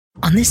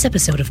On this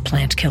episode of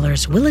Plant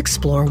Killers, we'll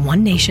explore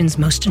one nation's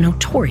most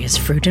notorious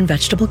fruit and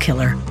vegetable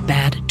killer,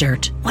 bad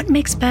dirt. What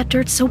makes bad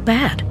dirt so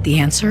bad? The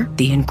answer?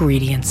 The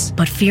ingredients.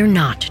 But fear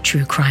not,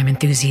 true crime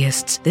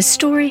enthusiasts. This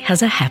story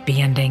has a happy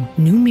ending.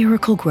 New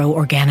Miracle-Gro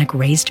Organic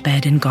Raised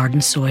Bed and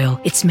Garden Soil.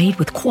 It's made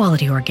with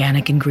quality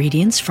organic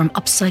ingredients from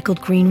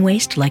upcycled green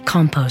waste like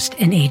compost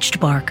and aged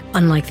bark.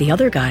 Unlike the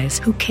other guys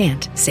who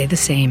can't say the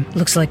same.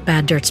 Looks like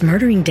bad dirt's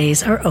murdering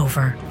days are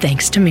over,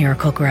 thanks to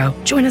Miracle-Gro.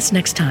 Join us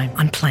next time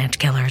on Plant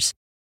Killers.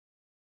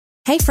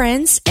 Hey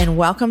friends, and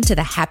welcome to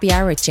the Happy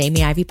Hour with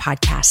Jamie Ivey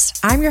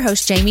podcast. I'm your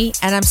host, Jamie,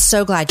 and I'm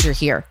so glad you're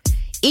here.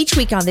 Each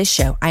week on this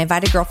show, I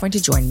invite a girlfriend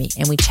to join me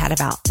and we chat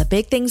about the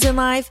big things in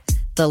life,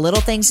 the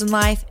little things in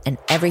life, and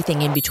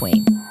everything in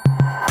between.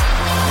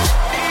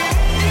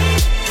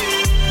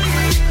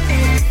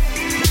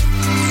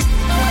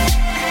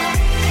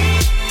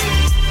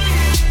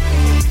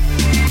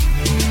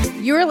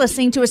 You're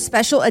listening to a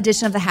special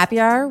edition of the Happy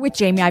Hour with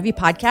Jamie Ivey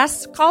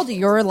podcast called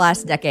Your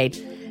Last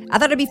Decade. I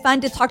thought it'd be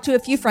fun to talk to a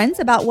few friends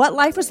about what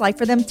life was like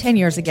for them 10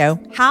 years ago,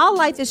 how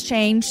life has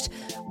changed,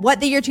 what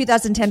the year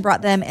 2010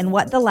 brought them, and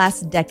what the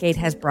last decade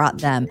has brought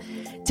them.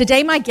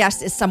 Today, my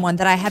guest is someone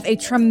that I have a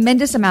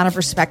tremendous amount of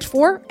respect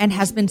for and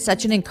has been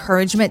such an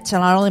encouragement to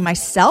not only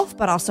myself,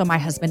 but also my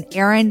husband,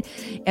 Aaron,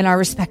 in our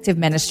respective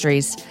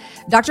ministries.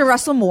 Dr.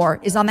 Russell Moore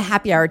is on the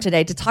Happy Hour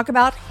today to talk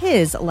about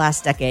his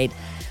last decade.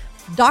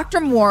 Dr.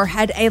 Moore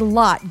had a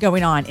lot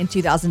going on in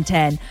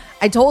 2010.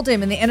 I told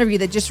him in the interview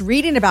that just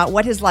reading about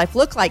what his life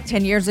looked like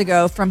 10 years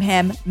ago from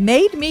him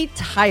made me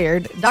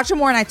tired. Dr.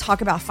 Moore and I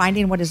talk about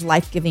finding what is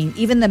life-giving,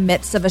 even in the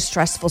midst of a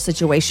stressful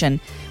situation.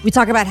 We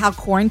talk about how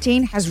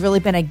quarantine has really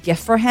been a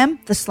gift for him.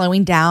 The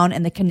slowing down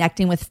and the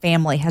connecting with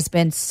family has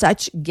been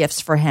such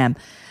gifts for him.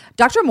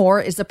 Dr.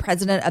 Moore is the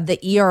president of the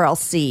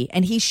ERLC,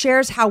 and he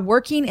shares how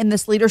working in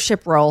this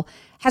leadership role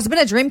has been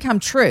a dream come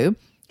true.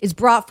 It's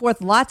brought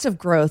forth lots of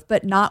growth,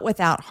 but not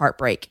without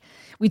heartbreak.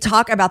 We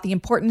talk about the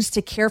importance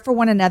to care for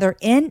one another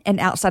in and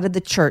outside of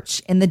the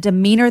church in the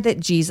demeanor that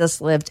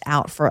Jesus lived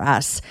out for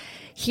us.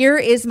 Here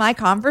is my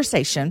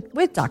conversation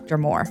with Dr.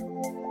 Moore.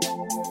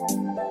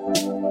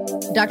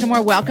 Dr.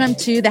 Moore, welcome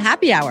to the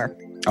Happy Hour.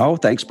 Oh,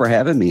 thanks for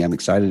having me. I'm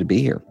excited to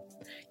be here.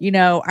 You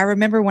know, I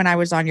remember when I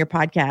was on your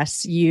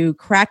podcast, you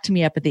cracked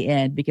me up at the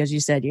end because you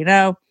said,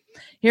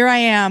 here I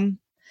am,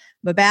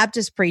 a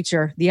Baptist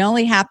preacher. The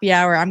only happy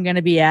hour I'm going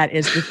to be at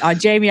is on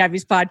Jamie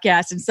Ivey's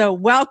podcast. And so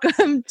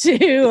welcome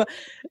to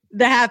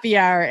the Happy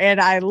Hour.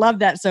 And I love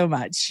that so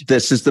much.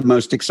 This is the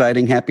most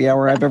exciting happy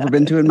hour I've ever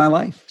been to in my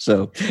life.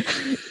 So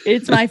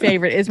it's my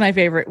favorite. It's my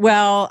favorite.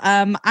 Well,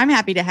 I'm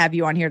happy to have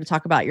you on here to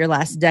talk about your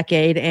last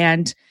decade.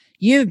 And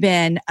you've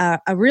been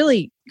a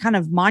really kind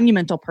of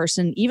monumental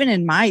person, even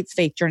in my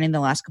faith journey in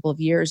the last couple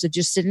of years, of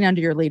just sitting under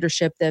your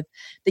leadership that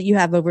you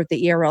have over at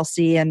the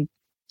ERLC. And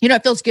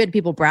it feels good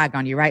people brag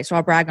on you, right? So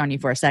I'll brag on you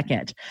for a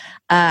second.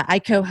 I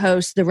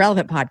co-host the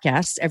Relevant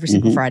podcast every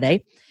single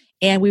Friday.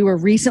 And we were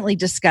recently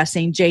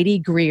discussing J.D.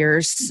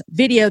 Greer's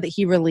video that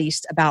he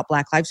released about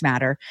Black Lives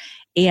Matter.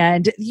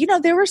 And,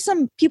 there were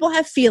some people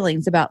have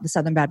feelings about the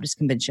Southern Baptist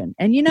Convention.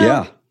 And,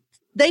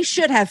 they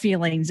should have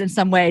feelings in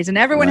some ways. And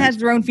everyone has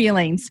their own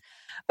feelings.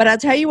 But I'll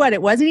tell you what,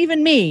 it wasn't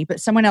even me,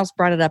 but someone else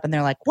brought it up. And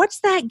they're like, what's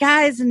that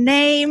guy's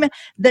name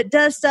that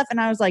does stuff?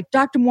 And I was like,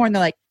 Dr. Moore. And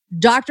they're like,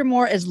 Dr.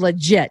 Moore is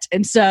legit.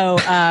 And so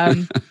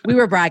we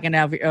were bragging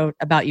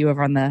about you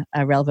over on the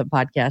Relevant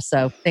podcast.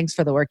 So thanks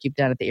for the work you've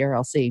done at the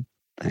ERLC.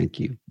 Thank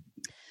you.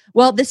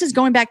 Well, this is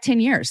going back 10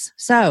 years.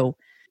 So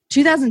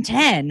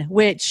 2010,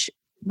 which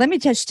let me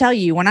just tell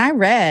you, when I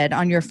read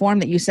on your form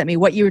that you sent me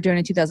what you were doing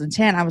in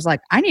 2010, I was like,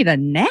 I need a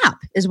nap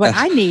is what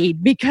I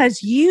need,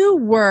 because you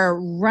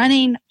were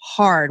running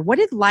hard. What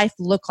did life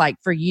look like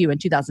for you in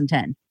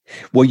 2010?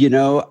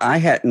 Well, I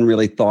hadn't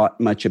really thought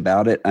much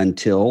about it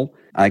until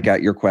I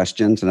got your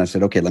questions. And I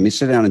said, okay, let me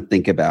sit down and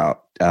think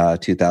about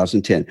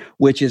 2010,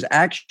 which is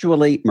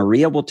actually,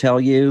 Maria will tell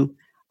you,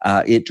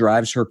 it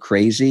drives her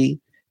crazy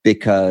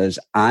because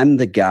I'm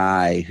the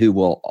guy who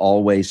will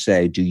always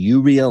say, do you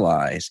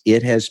realize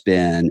it has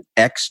been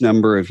X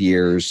number of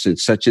years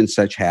since such and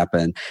such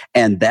happened?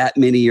 And that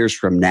many years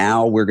from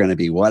now, we're going to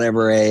be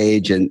whatever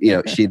age. And,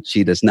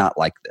 she does not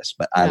like this,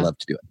 but I love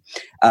to do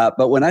it.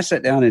 But when I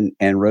sat down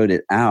and wrote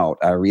it out,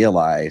 I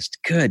realized,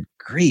 good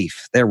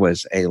grief, there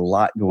was a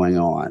lot going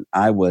on.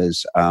 I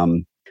was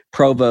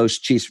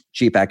provost,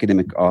 chief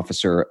academic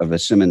officer of a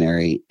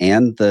seminary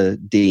and the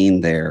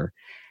dean there,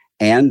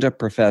 and a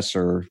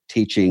professor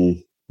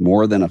teaching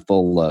more than a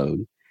full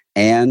load.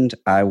 And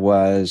I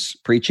was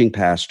preaching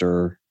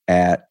pastor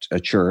at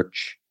a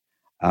church,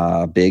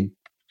 a big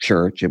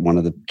church at one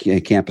of the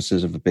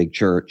campuses of a big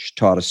church,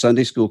 taught a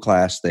Sunday school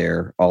class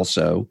there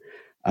also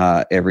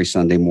every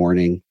Sunday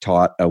morning,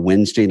 taught a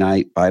Wednesday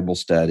night Bible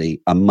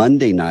study, a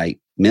Monday night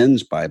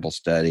men's Bible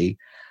study,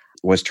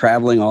 was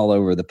traveling all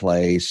over the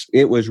place.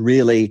 It was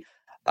really,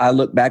 I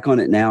look back on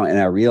it now and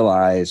I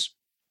realize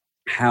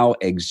how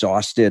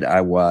exhausted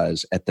I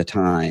was at the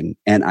time.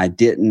 And I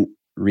didn't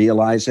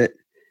realize it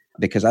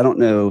because I don't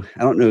know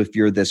if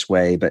you're this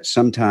way, but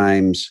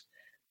sometimes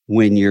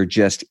when you're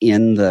just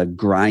in the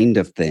grind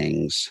of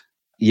things,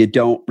 you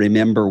don't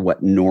remember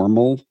what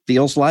normal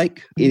feels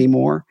like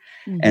anymore.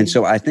 Mm-hmm. And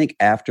so I think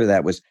after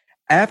that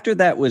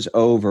was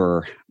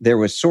over, there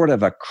was sort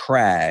of a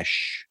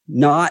crash,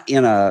 not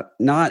in a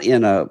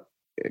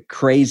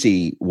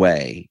crazy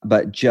way,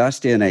 but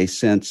just in a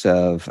sense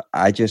of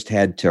I just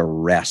had to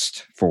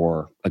rest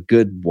for a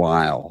good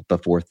while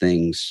before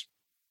things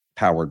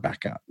powered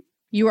back up.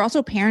 You were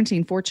also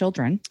parenting 4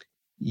 children.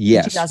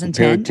 Yes. In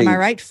 2010. Am I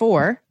right?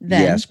 4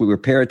 then? Yes, we were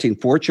parenting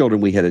 4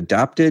 children. We had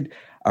adopted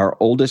our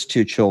oldest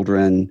 2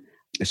 children.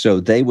 So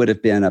they would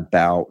have been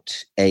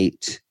about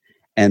 8.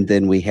 And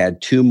then we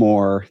had 2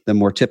 more, the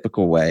more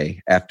typical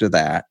way after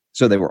that.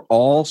 So they were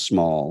all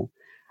small.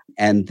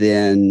 And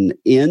then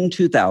in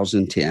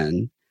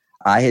 2010,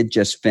 I had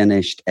just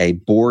finished a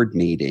board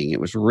meeting. It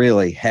was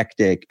really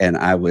hectic. And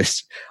I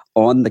was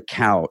on the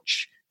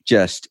couch,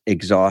 just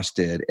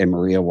exhausted. And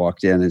Maria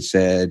walked in and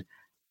said,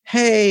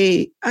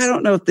 "Hey, I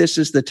don't know if this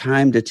is the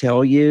time to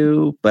tell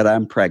you, but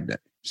I'm pregnant."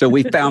 So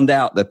we found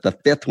out that the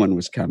 5th one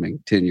was coming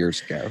 10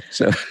 years ago.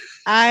 So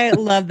I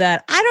love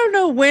that. I don't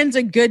know when's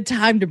a good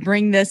time to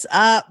bring this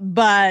up,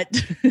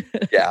 but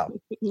yeah,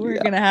 we're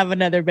going to have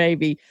another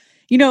baby.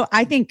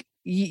 I think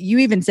you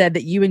even said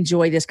that you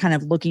enjoy this kind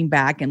of looking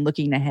back and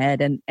looking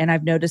ahead. And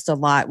I've noticed a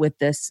lot with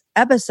this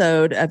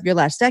episode of Your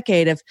Last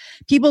Decade of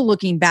people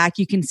looking back,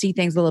 you can see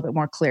things a little bit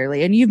more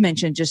clearly. And you've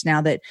mentioned just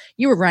now that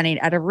you were running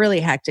at a really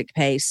hectic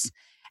pace.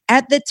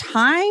 At the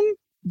time,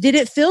 did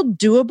it feel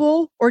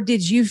doable, or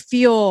did you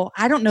feel,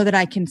 I don't know that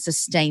I can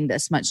sustain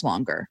this much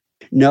longer?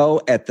 No,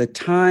 at the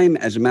time,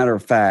 as a matter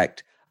of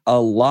fact,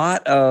 a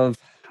lot of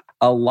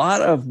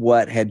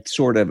what had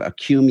sort of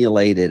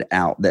accumulated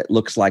out that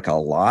looks like a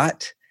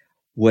lot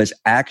was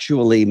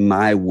actually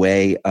my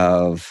way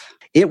of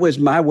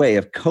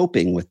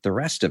coping with the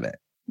rest of it.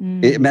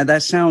 Man,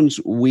 that sounds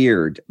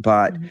weird,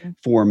 but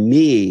for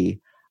me,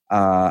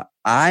 I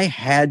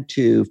had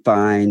to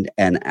find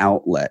an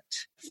outlet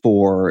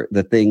for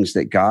the things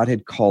that God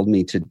had called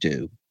me to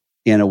do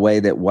in a way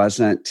that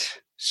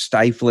wasn't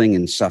stifling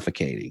and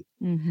suffocating.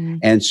 Mm-hmm.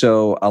 And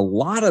so a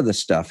lot of the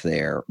stuff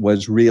there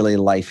was really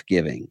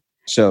life-giving.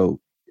 So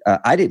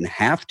I didn't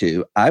have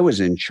to. I was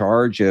in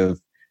charge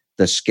of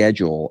the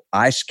schedule.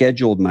 I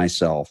scheduled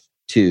myself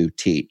to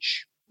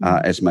teach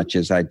as much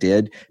as I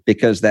did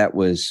because that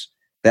was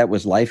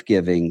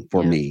life-giving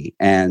for me.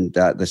 And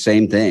the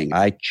same thing,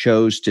 I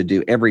chose to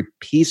do every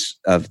piece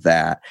of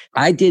that.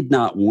 I did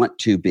not want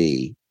to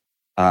be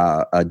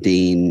a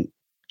dean,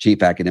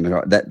 chief academic.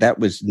 That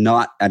was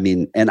not,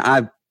 and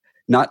I've,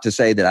 not to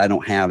say that I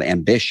don't have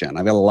ambition.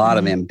 I've got a lot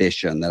of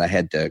ambition that I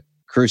had to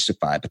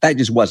crucify, but that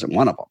just wasn't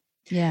one of them.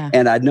 Yeah.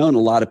 And I'd known a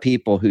lot of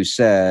people who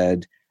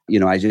said,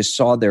 I just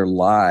saw their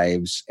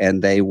lives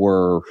and they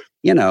were,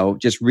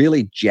 just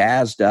really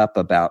jazzed up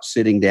about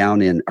sitting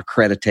down in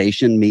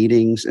accreditation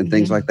meetings and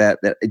things like that.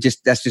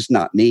 That's just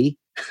not me.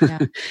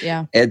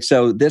 Yeah. And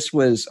so this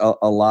was,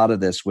 a lot of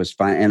this was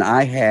fine. And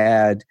I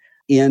had,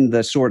 in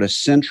the sort of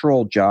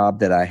central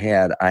job that I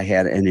had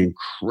an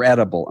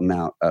incredible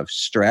amount of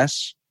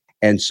stress.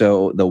 And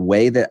so the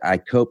way that I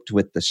coped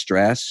with the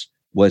stress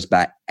was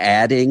by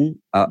adding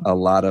a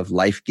lot of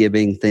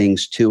life-giving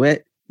things to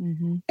it.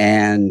 Mm-hmm.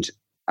 And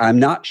I'm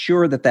not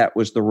sure that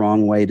was the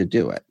wrong way to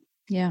do it.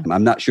 Yeah.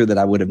 I'm not sure that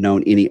I would have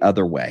known any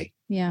other way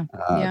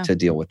to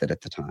deal with it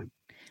at the time.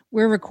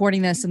 We're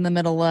recording this in the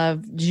middle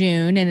of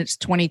June and it's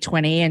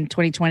 2020, and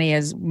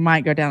 2020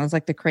 might go down as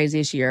like the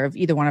craziest year of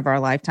either one of our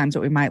lifetimes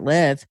that we might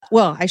live.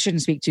 Well, I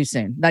shouldn't speak too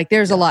soon. Like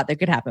there's a lot that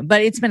could happen,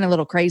 but it's been a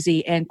little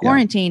crazy and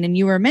quarantine. And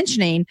you were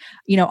mentioning,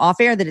 off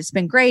air that it's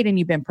been great and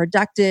you've been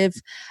productive.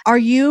 Are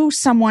you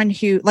someone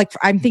who, like,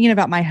 I'm thinking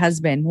about my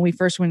husband when we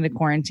first went into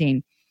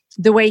quarantine,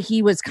 the way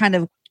he was kind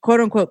of quote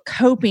unquote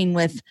coping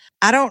with,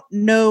 I don't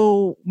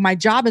know, my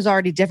job is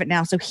already different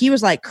now. So he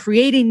was like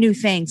creating new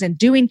things and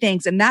doing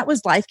things. And that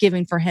was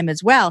life-giving for him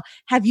as well.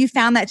 Have you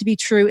found that to be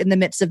true in the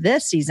midst of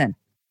this season?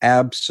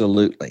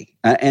 Absolutely.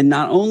 And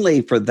not only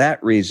for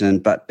that reason,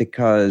 but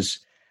because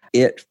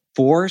it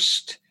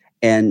forced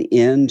an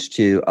end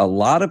to a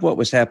lot of what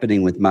was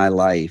happening with my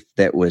life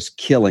that was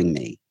killing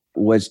me,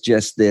 was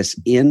just this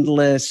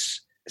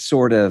endless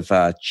sort of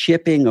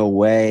chipping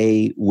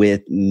away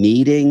with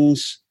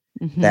meetings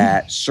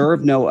that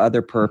serve no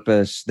other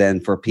purpose than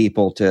for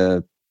people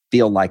to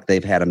feel like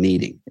they've had a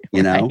meeting,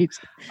 right.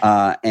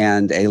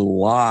 And a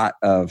lot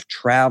of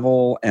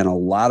travel, and a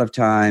lot of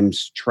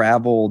times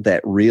travel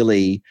that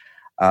really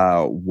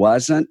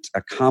wasn't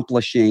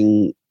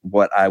accomplishing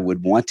what I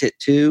would want it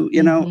to,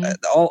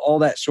 all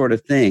that sort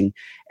of thing.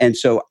 And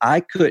so I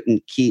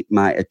couldn't keep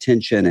my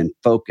attention and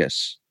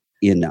focus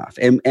enough.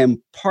 And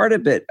part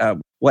of it,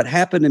 what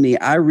happened to me,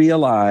 I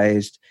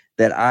realized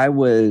that I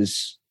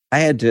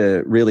had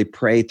to really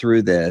pray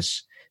through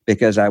this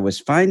because I was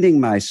finding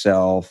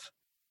myself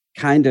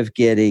kind of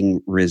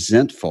getting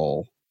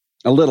resentful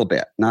a little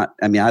bit.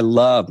 I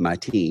love my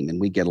team and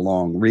we get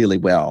along really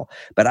well,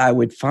 but I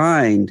would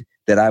find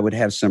that I would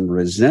have some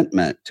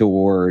resentment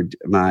toward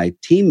my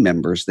team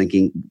members,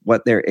 thinking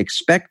what they're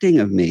expecting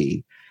of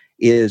me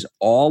is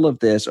all of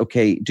this,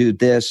 okay, do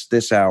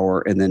this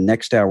hour, and then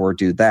next hour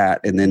do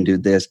that, and then do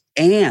this,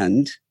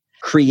 and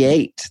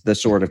create the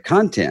sort of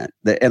content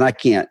that, and I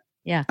can't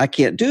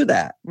do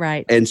that.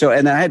 Right. And so,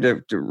 and I had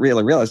to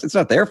really realize it's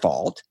not their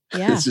fault.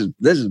 Yeah.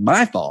 This is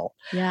my fault.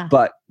 Yeah.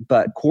 But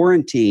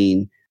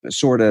quarantine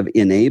sort of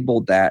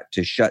enabled that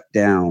to shut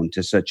down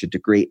to such a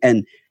degree,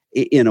 and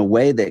in a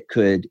way that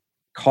could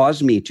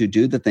cause me to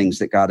do the things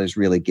that God has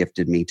really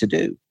gifted me to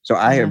do. So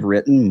I have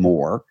written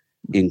more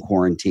in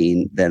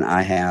quarantine than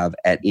I have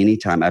at any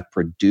time. I've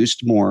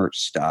produced more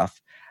stuff.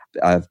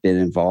 I've been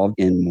involved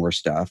in more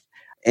stuff.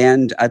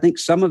 And I think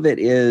some of it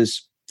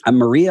is,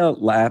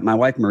 my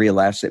wife Maria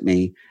laughs at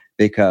me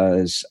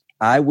because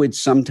I would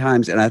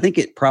sometimes, and I think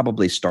it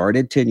probably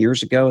started 10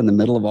 years ago in the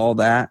middle of all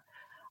that,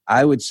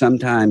 I would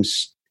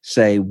sometimes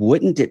say,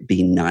 wouldn't it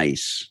be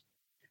nice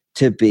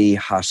to be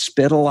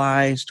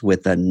hospitalized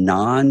with a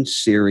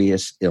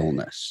non-serious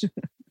illness?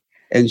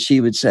 And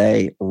she would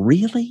say,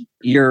 really?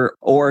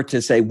 Or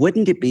to say,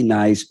 wouldn't it be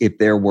nice if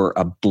there were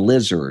a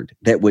blizzard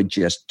that would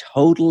just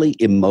totally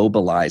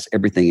immobilize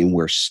everything and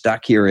we're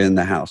stuck here in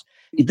the house?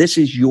 This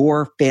is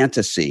your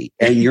fantasy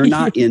and you're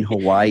not in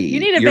Hawaii.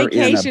 You need a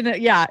vacation,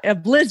 a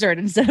blizzard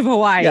instead of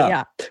Hawaii.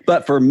 Yeah.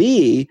 But for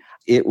me,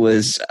 it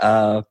was,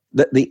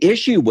 the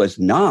issue was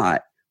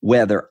not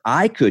whether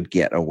I could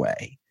get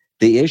away.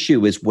 The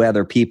issue is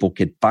whether people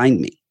could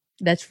find me.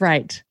 That's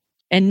right.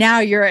 And now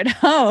you're at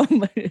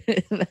home.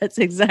 That's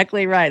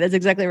exactly right. That's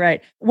exactly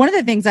right. One of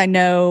the things I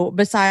know,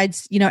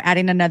 besides,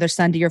 adding another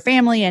son to your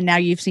family, and now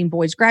you've seen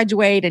boys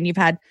graduate and you've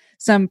had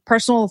some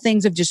personal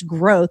things of just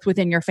growth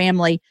within your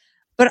family.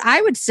 But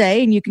I would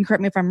say, and you can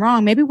correct me if I'm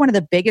wrong, maybe one of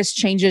the biggest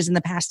changes in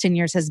the past 10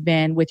 years has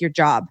been with your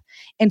job.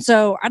 And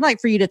so I'd like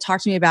for you to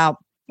talk to me about,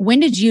 when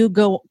did you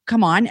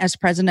come on as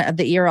president of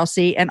the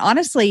ERLC? And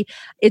honestly,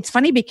 it's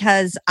funny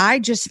because I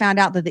just found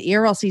out that the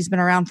ERLC has been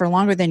around for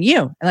longer than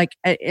you. Like,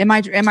 am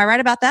I right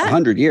about that?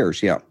 100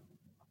 years, yeah.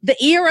 The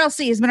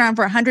ERLC has been around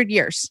for 100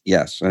 years.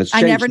 Yes.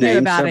 I never knew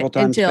about it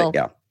times, until,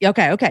 yeah.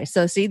 Okay.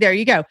 So see, there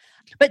you go.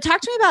 But talk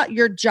to me about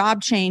your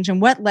job change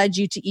and what led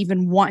you to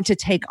even want to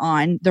take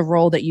on the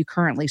role that you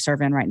currently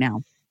serve in right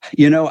now.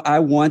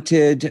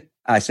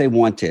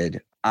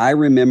 I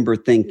remember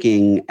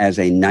thinking as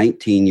a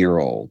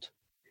 19-year-old,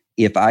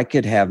 if I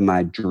could have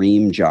my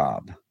dream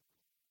job,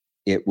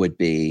 it would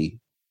be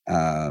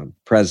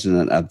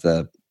president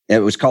of it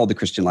was called the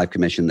Christian Life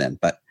Commission then,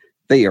 but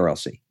the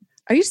ERLC.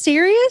 Are you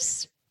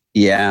serious?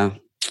 Yeah.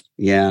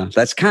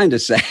 That's kind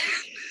of sad.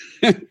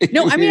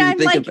 No, I mean, I'm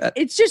like,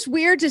 it's just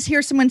weird to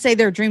hear someone say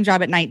their dream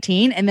job at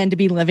 19 and then to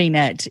be living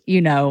it,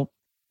 3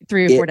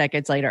 or 4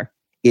 decades later.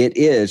 It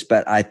is,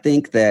 but I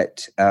think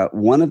that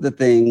one of the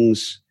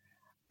things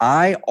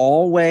I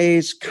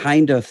always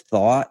kind of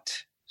thought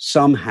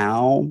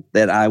somehow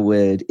that I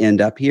would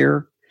end up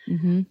here.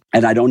 Mm-hmm.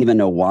 And I don't even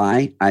know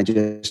why. I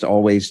just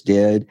always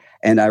did.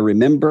 And I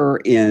remember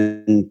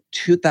in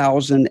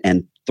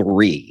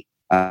 2003,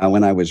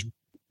 when I was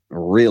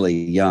really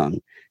young,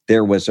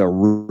 there was a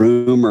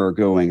rumor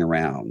going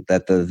around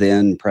that the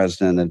then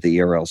president of the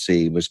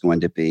ERLC was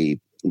going to be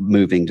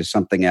moving to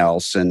something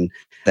else and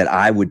that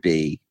I would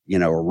be,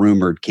 a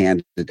rumored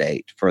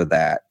candidate for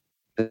that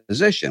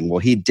position. Well,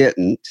 he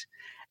didn't.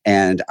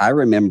 And I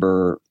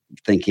remember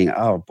thinking,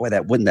 oh boy,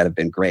 wouldn't that have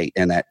been great?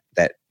 And that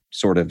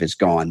sort of is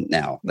gone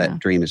now. That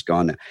dream is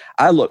gone now.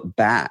 I look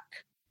back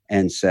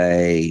and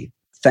say,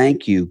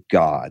 thank you,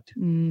 God,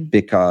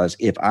 because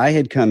if I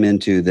had come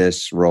into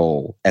this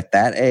role at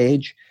that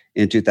age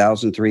in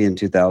 2003 and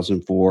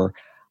 2004,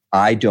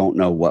 I don't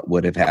know what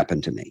would have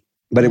happened to me,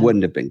 but it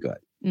wouldn't have been good.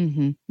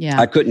 Mm-hmm. Yeah,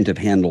 I couldn't have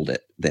handled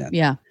it then.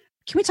 Yeah.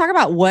 Can we talk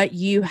about what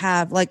you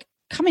have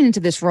coming into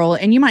this role?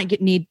 And you might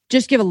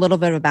just give a little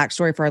bit of a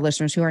backstory for our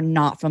listeners who are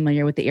not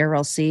familiar with the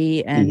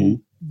ERLC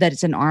and that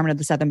it's an arm of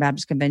the Southern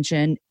Baptist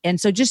Convention. And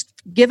so just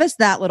give us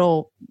that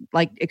little,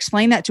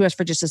 explain that to us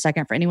for just a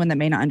second for anyone that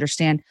may not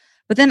understand.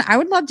 But then I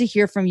would love to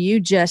hear from you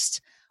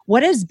just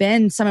what has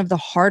been some of the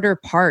harder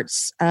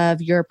parts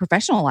of your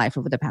professional life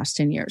over the past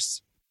 10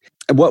 years?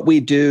 What we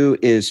do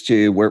is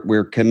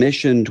we're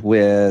commissioned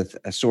with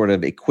a sort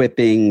of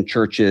equipping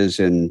churches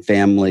and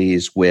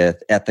families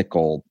with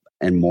ethical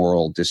and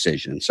moral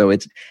decisions. So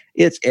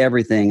it's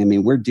everything. I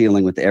mean, we're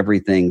dealing with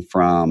everything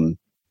from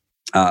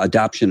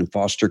adoption and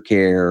foster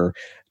care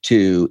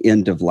to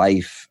end of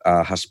life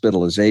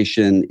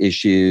hospitalization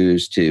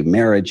issues to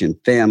marriage and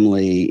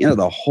family,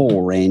 the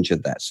whole range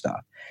of that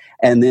stuff.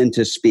 And then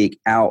to speak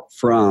out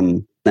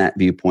from that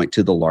viewpoint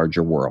to the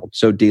larger world.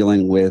 So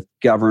dealing with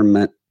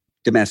government,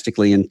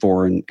 domestically and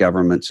foreign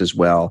governments as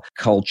well,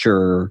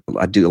 culture.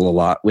 I do a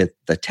lot with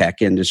the tech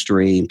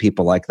industry and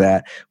people like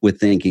that with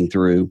thinking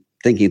through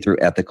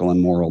ethical and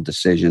moral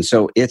decisions.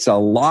 So it's a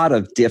lot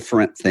of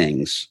different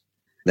things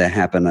that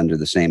happen under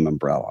the same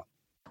umbrella.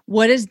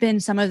 What has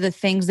been some of the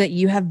things that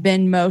you have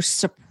been most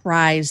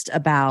surprised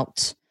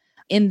about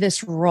in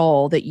this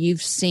role that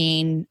you've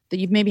seen, that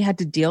you've maybe had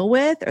to deal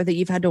with or that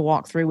you've had to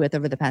walk through with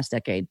over the past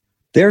decade?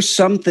 There's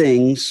some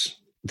things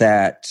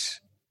that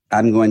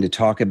I'm going to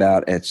talk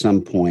about at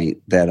some point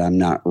that I'm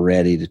not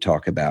ready to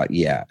talk about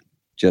yet.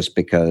 just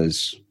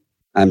because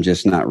I'm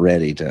just not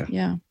ready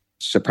to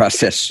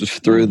process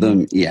through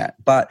them yet.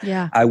 But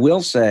I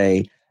will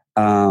say,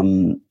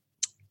 I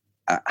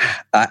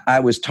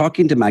was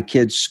talking to my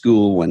kid's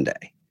school one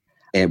day.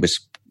 It was,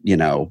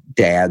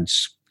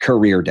 Dad's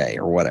career day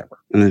or whatever.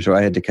 And so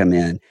I had to come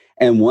in.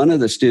 And one of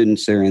the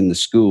students there in the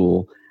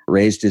school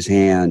raised his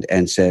hand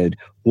and said,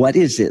 "What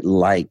is it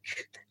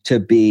like to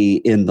be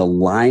in the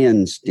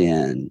lion's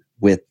den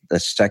with the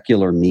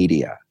secular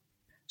media?"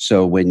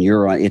 So when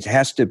you're on, it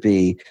has to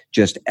be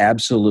just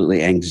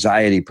absolutely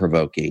anxiety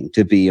provoking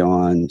to be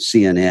on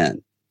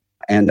CNN.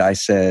 And I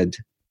said,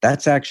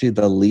 that's actually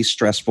the least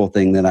stressful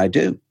thing that I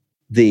do.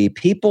 The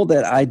people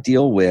that I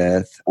deal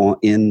with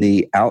in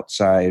the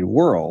outside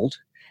world,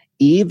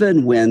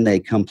 even when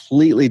they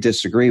completely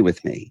disagree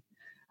with me,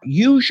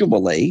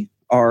 usually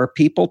are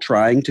people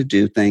trying to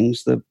do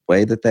things the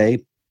way that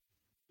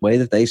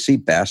they see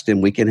best,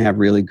 and we can have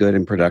really good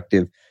and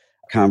productive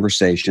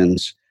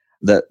conversations.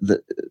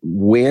 The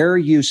where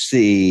you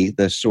see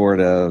the sort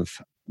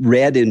of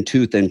red in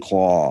tooth and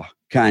claw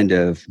kind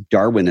of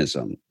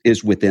Darwinism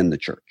is within the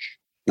church,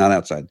 not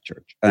outside the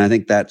church. And I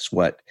think that's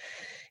what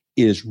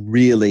is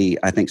really,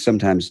 I think,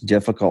 sometimes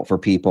difficult for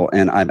people.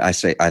 And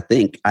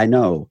I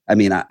know. I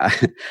mean,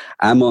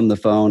 I'm on the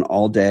phone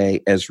all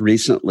day, as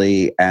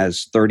recently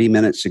as 30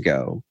 minutes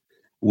ago,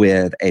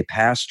 with a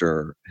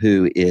pastor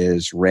who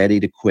is ready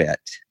to quit.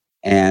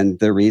 And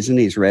the reason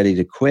he's ready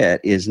to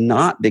quit is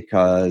not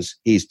because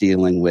he's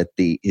dealing with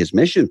his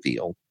mission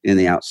field in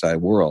the outside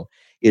world.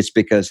 It's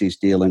because he's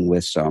dealing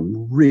with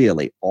some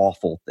really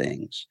awful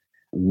things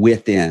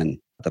within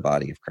the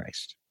body of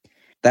Christ.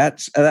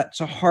 That's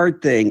a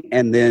hard thing.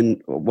 And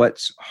then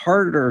what's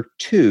harder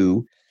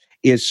too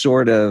is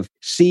sort of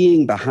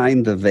seeing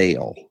behind the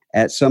veil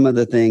at some of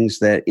the things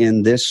that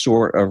in this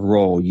sort of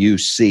role you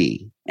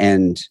see.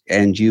 And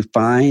you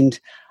find,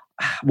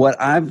 what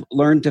I've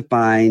learned to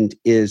find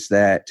is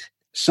that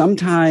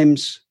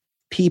sometimes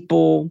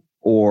people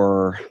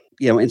or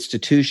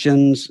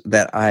institutions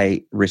that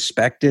I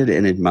respected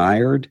and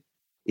admired,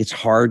 it's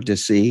hard to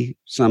see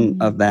some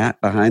of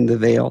that behind the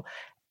veil.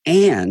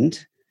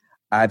 And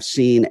I've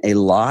seen a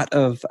lot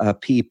of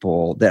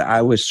people that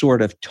I was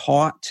sort of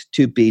taught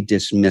to be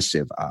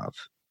dismissive of,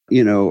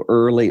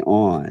 early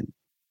on,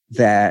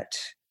 that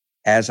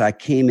as I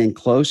came in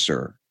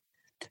closer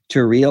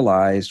to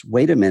realize,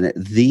 wait a minute,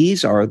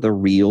 these are the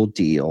real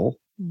deal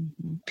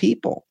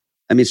people.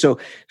 I mean, so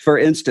for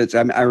instance,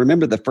 I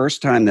remember the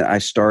first time that I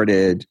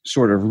started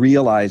sort of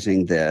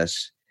realizing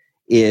this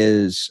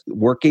is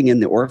working in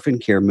the orphan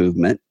care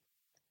movement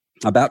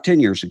about 10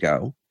 years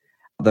ago.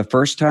 The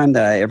first time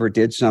that I ever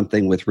did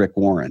something with Rick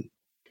Warren,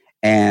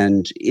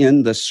 and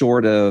in the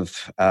sort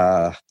of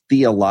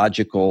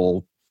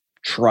theological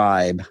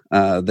tribe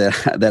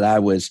that I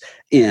was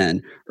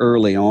in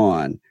early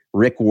on,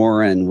 Rick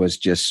Warren was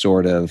just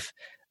sort of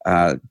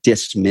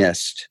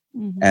dismissed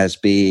as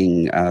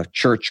being a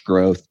church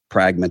growth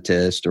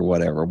pragmatist or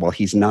whatever. Well,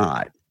 he's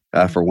not,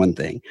 for one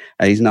thing.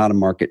 He's not a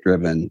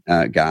market-driven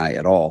guy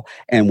at all.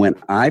 And when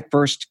I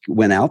first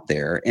went out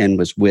there and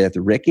was with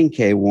Rick and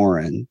Kay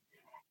Warren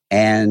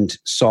and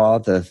saw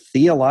the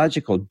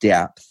theological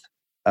depth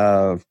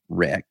of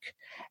Rick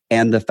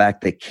and the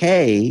fact that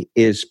Kay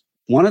is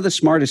one of the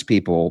smartest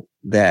people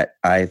that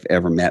I've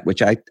ever met,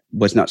 which I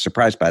was not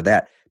surprised by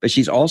that, but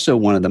she's also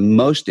one of the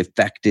most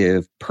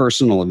effective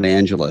personal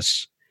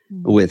evangelists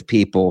with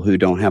people who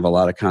don't have a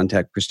lot of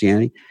contact with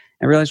Christianity.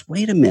 I realized,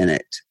 wait a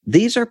minute,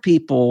 these are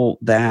people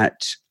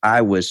that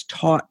I was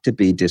taught to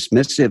be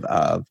dismissive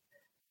of,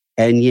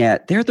 and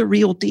yet they're the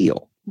real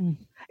deal.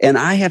 And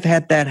I have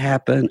had that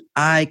happen.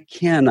 I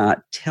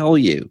cannot tell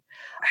you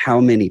how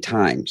many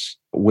times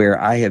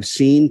where I have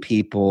seen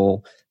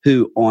people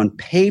who on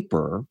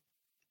paper,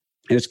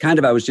 it's kind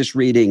of, I was just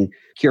reading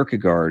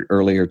Kierkegaard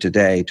earlier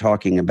today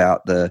talking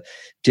about the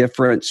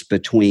difference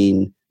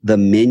between the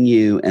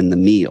menu and the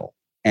meal.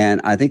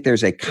 And I think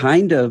there's a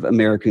kind of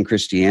American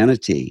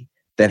Christianity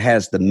that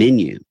has the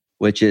menu,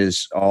 which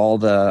is all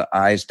the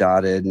I's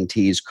dotted and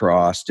T's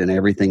crossed and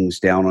everything's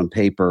down on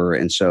paper.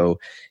 And so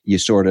you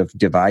sort of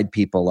divide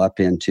people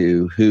up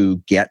into who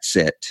gets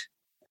it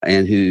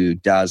and who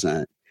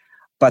doesn't.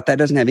 But that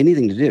doesn't have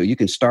anything to do. You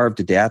can starve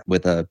to death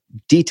with a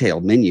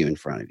detailed menu in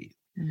front of you.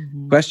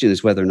 The question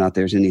is whether or not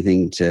there's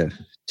anything to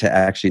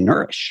actually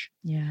nourish.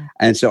 Yeah.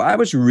 And so I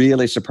was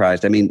really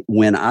surprised. I mean,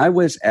 when I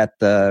was at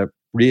the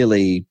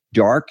really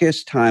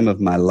darkest time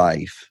of my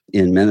life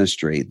in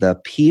ministry, the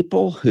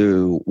people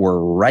who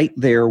were right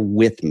there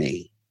with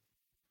me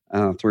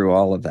through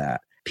all of that,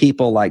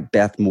 people like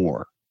Beth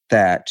Moore,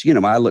 that,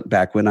 I look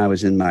back when I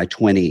was in my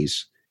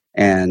 20s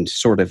and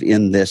sort of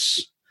in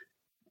this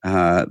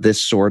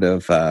sort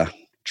of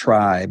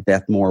tribe,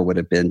 Beth Moore would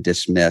have been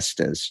dismissed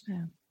as,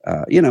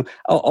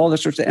 all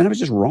this sorts of, and I was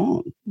just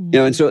wrong.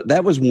 And so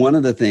that was one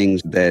of the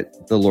things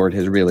that the Lord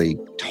has really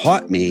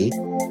taught me.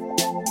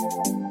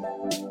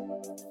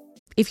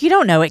 If you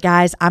don't know it,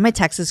 guys, I'm a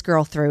Texas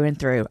girl through and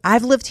through.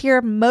 I've lived here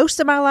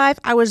most of my life.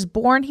 I was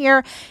born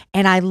here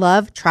and I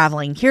love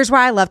traveling. Here's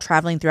why I love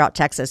traveling throughout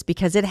Texas,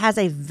 because it has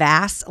a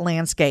vast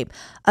landscape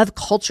of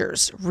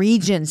cultures,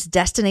 regions,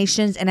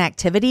 destinations, and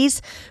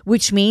activities,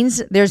 which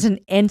means there's an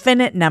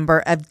infinite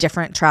number of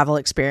different travel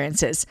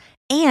experiences.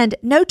 And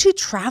no two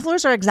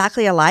travelers are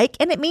exactly alike,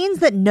 and it means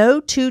that no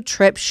two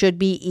trips should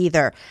be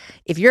either.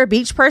 If you're a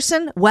beach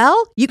person,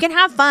 well, you can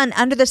have fun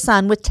under the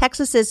sun with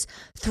Texas's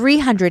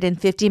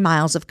 350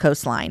 miles of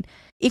coastline.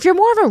 If you're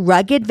more of a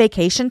rugged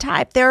vacation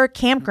type, there are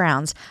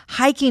campgrounds,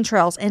 hiking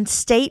trails, and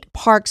state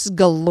parks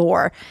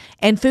galore.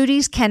 And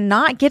foodies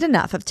cannot get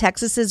enough of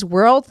Texas's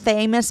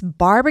world-famous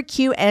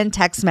barbecue and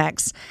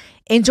Tex-Mex.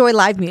 Enjoy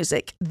live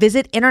music,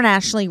 visit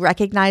internationally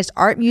recognized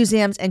art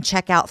museums, and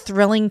check out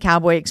thrilling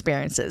cowboy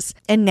experiences.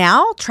 And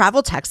now,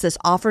 Travel Texas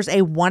offers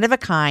a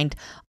one-of-a-kind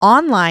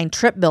online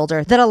trip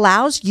builder that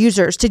allows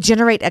users to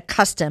generate a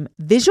custom,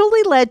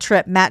 visually led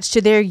trip matched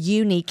to their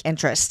unique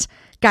interests.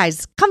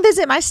 Guys, come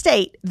visit my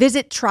state.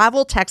 Visit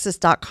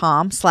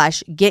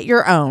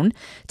traveltexas.com/getyourown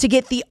to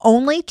get the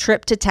only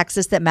trip to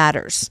Texas that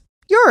matters.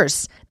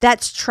 Yours.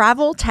 That's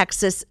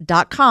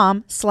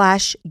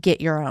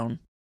traveltexas.com/getyourown.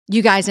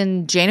 You guys,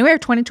 in January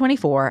of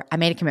 2024, I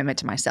made a commitment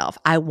to myself.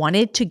 I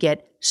wanted to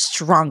get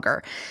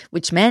stronger,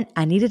 which meant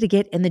I needed to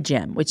get in the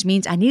gym, which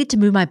means I needed to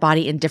move my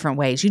body in different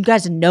ways. You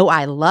guys know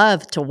I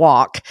love to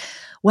walk.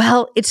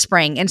 Well, it's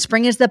spring, and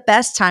spring is the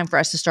best time for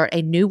us to start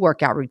a new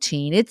workout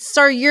routine. It's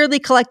our yearly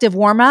collective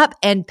warm-up,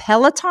 and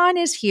Peloton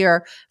is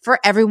here for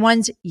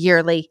everyone's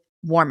yearly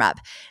warm-up.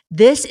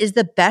 This is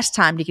the best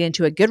time to get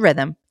into a good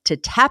rhythm, to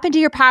tap into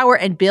your power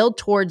and build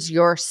towards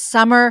your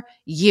summer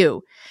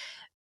you.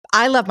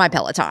 I love my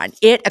Peloton.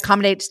 It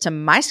accommodates to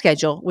my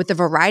schedule with a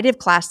variety of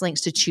class links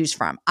to choose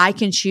from. I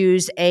can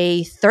choose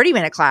a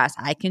 30-minute class.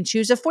 I can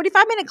choose a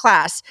 45-minute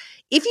class.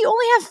 If you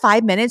only have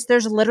 5 minutes,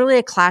 there's literally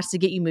a class to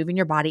get you moving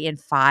your body in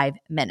 5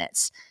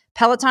 minutes.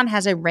 Peloton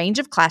has a range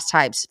of class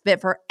types fit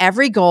for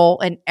every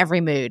goal and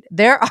every mood.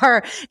 There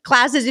are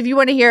classes if you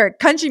want to hear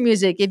country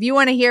music, if you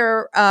want to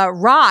hear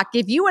rock,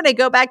 if you want to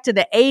go back to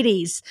the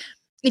 80s.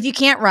 If you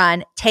can't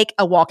run, take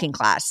a walking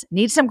class.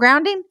 Need some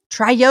grounding?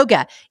 Try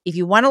yoga. If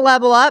you want to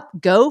level up,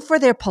 go for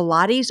their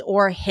Pilates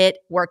or HIIT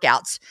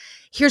workouts.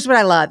 Here's what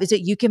I love is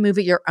that you can move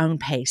at your own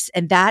pace.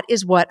 And that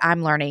is what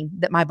I'm learning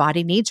that my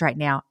body needs right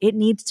now. It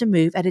needs to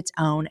move at its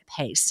own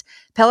pace.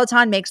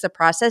 Peloton makes the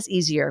process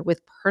easier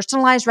with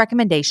personalized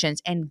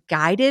recommendations and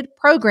guided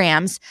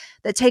programs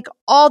that take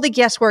all the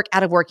guesswork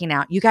out of working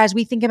out. You guys,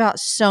 we think about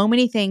so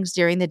many things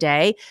during the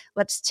day.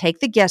 Let's take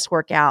the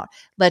guesswork out.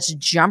 Let's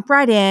jump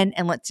right in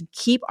and let's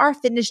keep our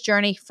fitness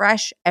journey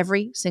fresh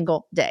every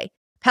single day.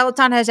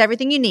 Peloton has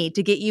everything you need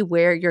to get you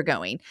where you're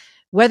going.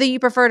 Whether you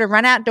prefer to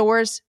run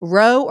outdoors,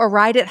 row or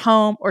ride at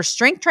home, or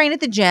strength train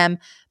at the gym,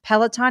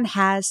 Peloton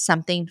has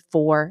something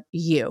for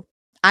you.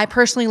 I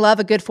personally love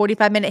a good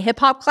 45-minute hip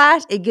hop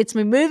class. It gets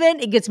me moving.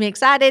 It gets me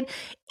excited.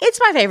 It's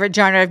my favorite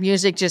genre of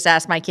music. Just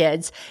ask my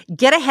kids.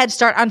 Get a head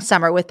start on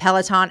summer with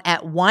Peloton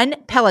at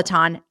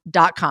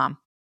onepeloton.com.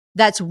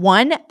 That's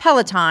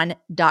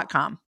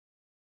onepeloton.com.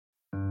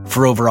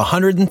 For over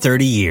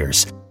 130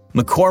 years,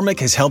 McCormick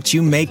has helped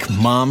you make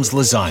mom's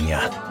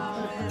lasagna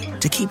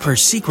to keep her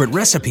secret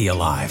recipe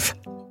alive.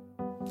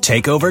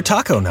 Take over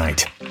taco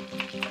night,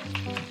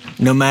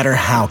 no matter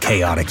how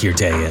chaotic your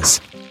day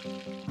is.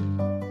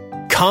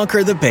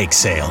 Conquer the bake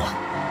sale,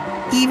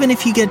 even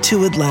if you get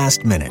to it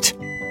last minute.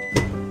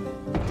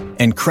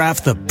 And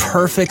craft the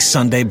perfect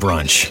Sunday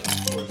brunch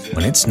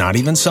when it's not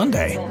even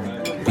Sunday.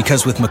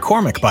 Because with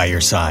McCormick by your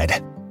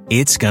side,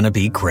 it's gonna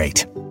be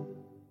great.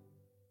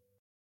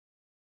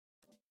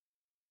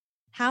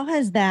 How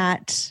has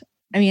that...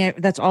 I mean,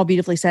 that's all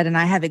beautifully said. And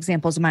I have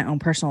examples in my own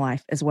personal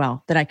life as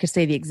well that I could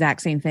say the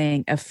exact same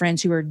thing of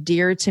friends who are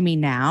dear to me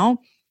now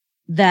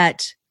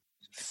that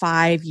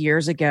 5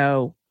 years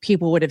ago,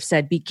 people would have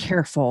said, be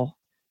careful.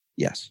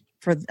 Yes.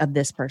 Of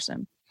this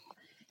person.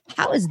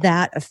 How has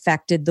that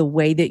affected the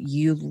way that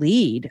you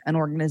lead an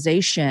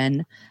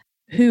organization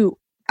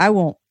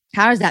how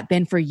has that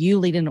been for you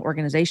leading an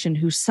organization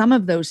who some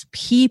of those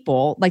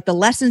people, like the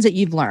lessons that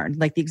you've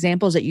learned, like the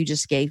examples that you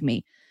just gave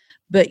me,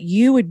 but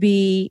you would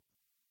be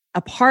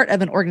a part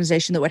of an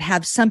organization that would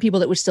have some people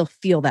that would still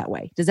feel that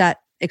way. Does that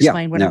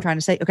explain what I'm trying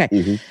to say? Okay.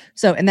 Mm-hmm.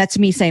 So, and that's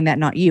me saying that,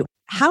 not you.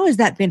 How has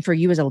that been for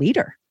you as a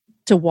leader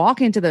to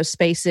walk into those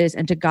spaces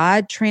and to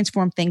God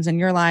transform things in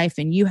your life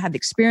and you have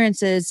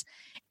experiences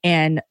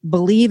and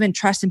believe and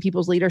trust in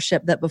people's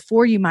leadership that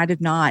before you might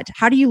have not?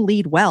 How do you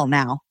lead well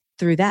now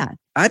through that?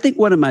 I think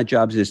one of my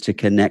jobs is to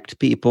connect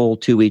people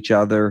to each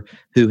other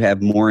who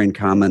have more in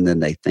common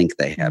than they think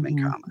they have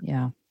in common.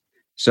 Yeah.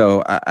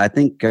 So I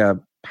think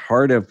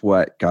part of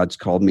what God's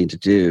called me to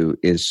do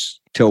is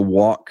to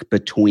walk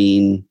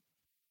between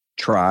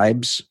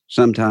tribes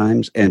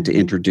sometimes and to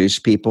introduce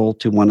people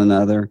to one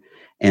another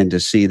and to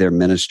see their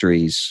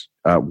ministries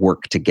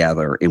work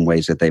together in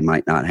ways that they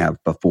might not have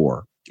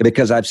before.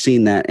 Because I've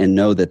seen that and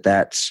know that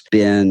that's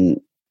been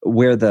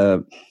where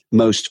the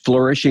most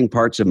flourishing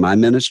parts of my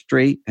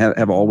ministry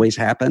have always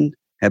happened.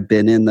 have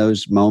been in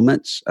those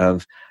moments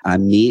of I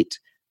meet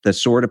the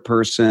sort of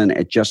person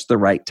at just the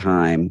right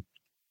time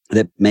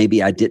that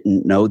maybe I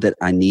didn't know that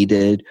I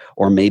needed,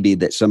 or maybe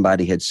that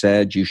somebody had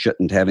said you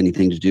shouldn't have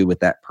anything to do with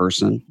that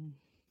person.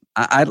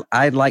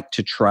 I'd like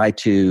to try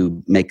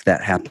to make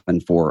that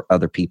happen for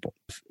other people.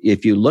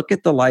 If you look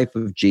at the life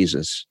of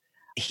Jesus,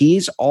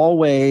 he's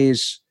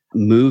always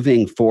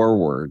moving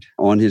forward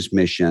on his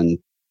mission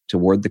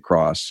toward the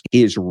cross.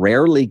 He is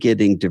rarely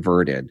getting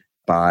diverted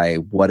by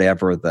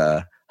whatever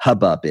the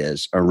hubbub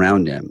is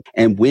around him.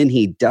 And when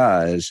he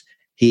does,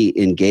 he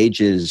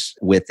engages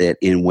with it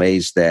in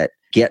ways that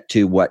get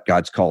to what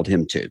God's called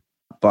him to.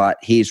 But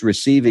he's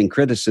receiving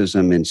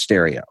criticism in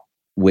stereo,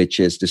 which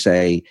is to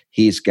say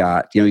he's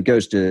got, he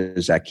goes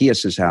to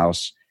Zacchaeus'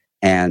 house,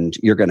 and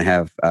you're going to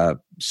have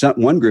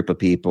one group of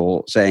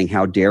people saying,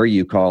 how dare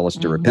you call us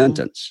to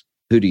repentance?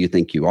 Who do you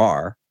think you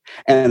are?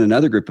 And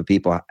another group of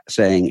people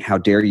saying, how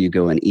dare you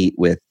go and eat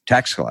with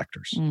tax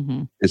collectors?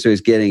 And so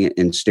he's getting it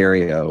in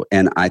stereo.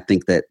 And I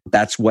think that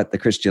that's what the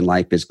Christian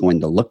life is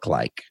going to look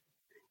like.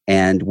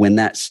 And when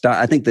that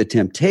I think the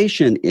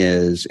temptation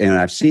is, and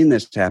I've seen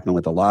this happen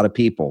with a lot of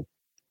people,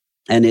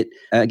 and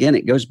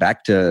it goes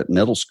back to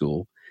middle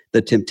school.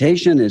 The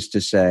temptation is to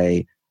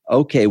say,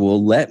 okay,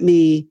 well, let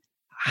me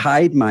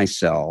hide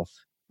myself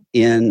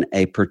in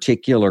a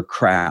particular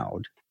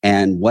crowd.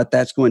 And what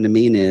that's going to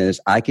mean is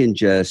I can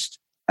just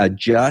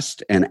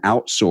adjust and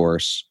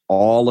outsource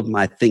all of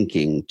my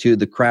thinking to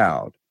the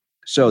crowd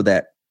so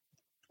that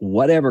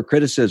whatever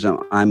criticism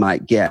I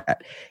might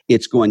get,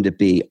 it's going to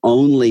be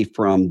only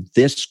from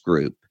this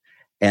group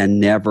and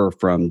never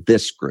from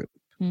this group.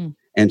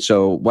 And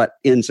so what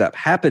ends up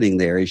happening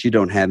there is you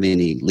don't have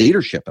any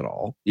leadership at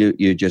all.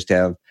 You just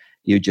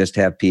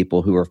have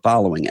people who are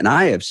following. And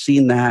I have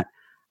seen that.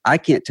 I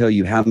can't tell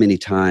you how many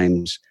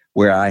times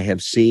where I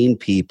have seen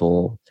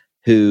people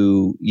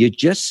who you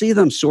just see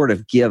them sort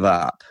of give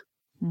up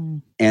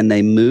and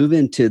they move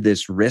into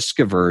this risk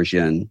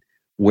aversion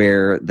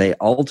where they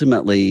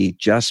ultimately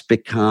just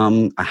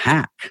become a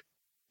hack,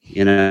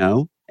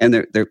 and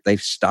they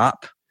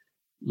stop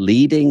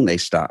leading, they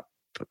stop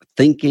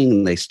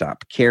thinking, they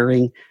stop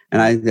caring.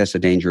 And I think that's a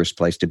dangerous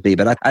place to be.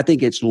 But I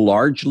think it's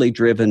largely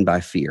driven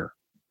by fear.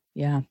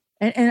 Yeah.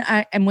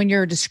 And when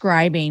you're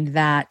describing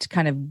that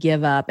kind of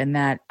give up and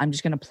that I'm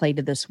just going to play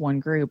to this one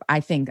group,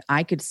 I think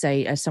I could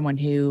say, as someone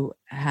who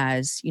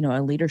has,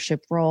 a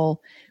leadership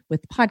role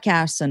with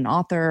podcasts and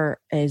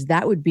author, is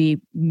that would be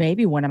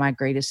maybe one of my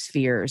greatest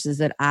fears, is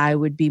that I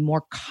would be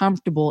more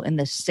comfortable in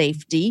the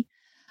safety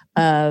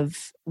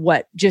of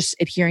what just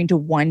adhering to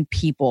one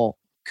people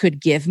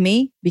could give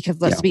me, because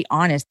let's be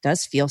honest, it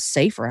does feel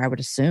safer, I would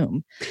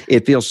assume.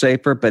 It feels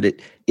safer, but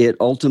it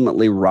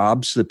ultimately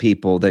robs the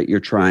people that you're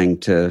trying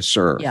to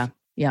serve.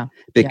 Yeah.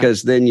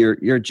 Because then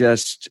you're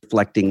just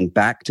reflecting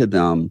back to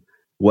them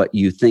what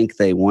you think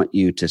they want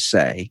you to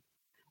say.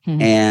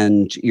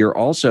 And you're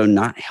also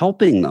not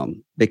helping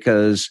them,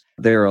 because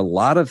there are a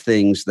lot of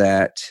things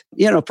that,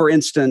 for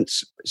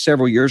instance,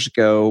 several years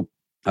ago,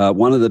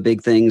 one of the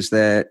big things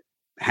that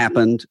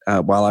happened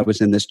while I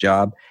was in this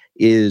job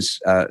is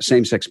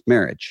same-sex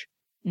marriage.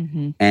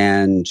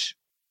 And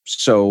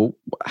so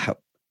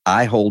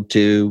I hold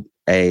to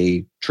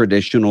a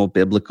traditional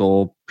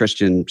biblical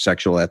Christian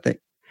sexual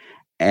ethic.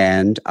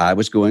 And I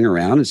was going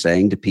around and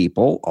saying to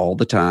people all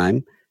the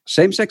time,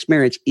 same-sex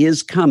marriage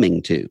is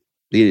coming to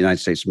the United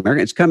States of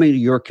America. It's coming to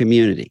your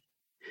community.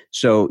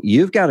 So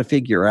you've got to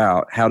figure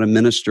out how to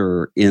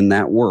minister in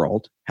that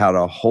world, how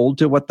to hold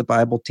to what the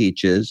Bible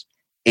teaches,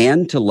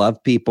 and to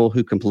love people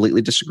who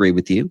completely disagree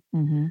with you,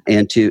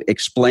 and to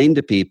explain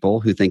to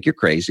people who think you're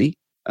crazy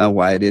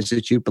why it is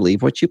that you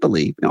believe what you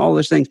believe, and all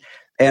those things.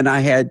 And I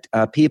had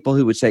people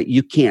who would say,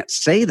 you can't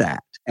say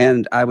that.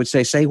 And I would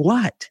say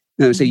what?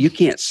 And I would say, you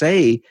can't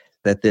say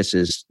that this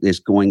is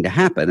going to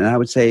happen. And I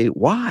would say,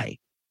 why?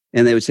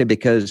 And they would say,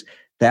 because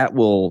that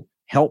will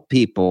help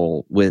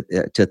people with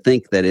to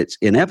think that it's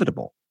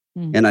inevitable.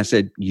 And I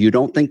said, you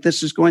don't think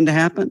this is going to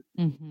happen?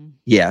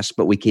 Yes,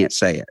 but we can't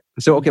say it.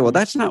 So, okay, well,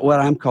 that's not what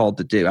I'm called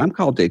to do. I'm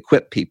called to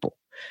equip people.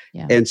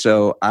 And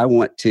so I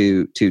want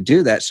to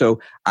do that. So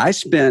I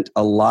spent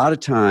a lot of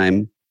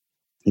time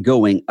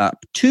going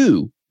up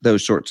to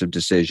those sorts of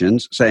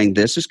decisions, saying,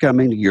 this is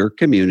coming to your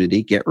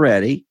community, get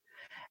ready.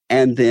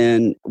 And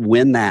then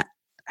when that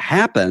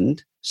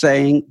happened,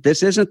 saying,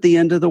 this isn't the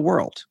end of the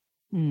world.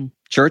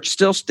 Church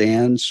still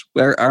stands,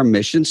 our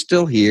mission's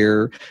still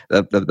here.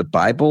 The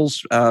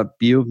Bible's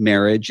view of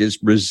marriage is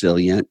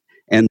resilient,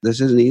 and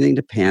this isn't anything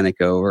to panic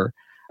over.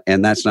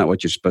 And that's not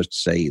what you're supposed to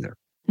say either.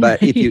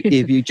 But if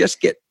you just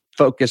get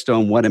focused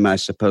on what am I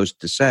supposed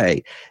to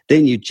say,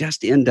 then you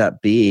just end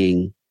up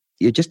being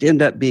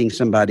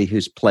somebody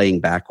who's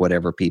playing back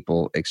whatever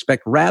people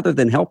expect, rather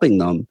than helping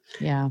them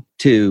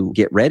to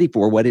get ready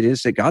for what it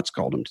is that God's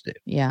called them to do.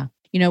 Yeah.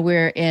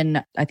 We're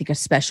in, I think, a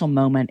special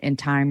moment in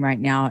time right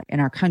now in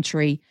our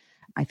country.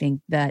 I think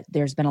that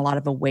there's been a lot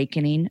of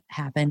awakening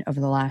happen over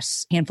the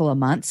last handful of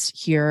months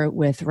here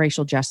with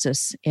racial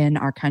justice in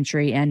our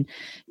country. And,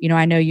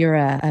 I know you're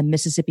a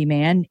Mississippi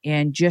man,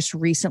 and just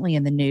recently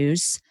in the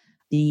news,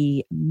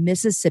 the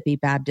Mississippi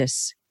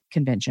Baptist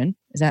Convention.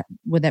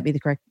 Would that be the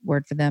correct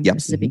word for them? Yep.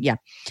 Mississippi, Mm-hmm. yeah.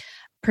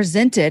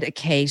 Presented a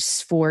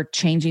case for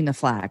changing the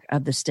flag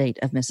of the state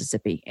of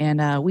Mississippi.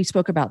 And we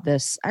spoke about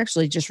this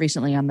actually just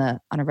recently on a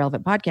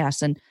relevant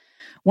podcast. And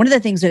one of the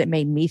things that it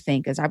made me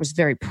think is I was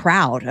very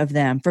proud of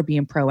them for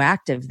being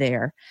proactive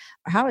there.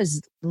 How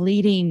is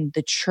leading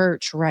the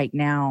church right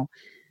now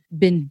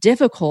been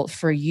difficult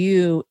for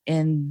you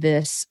in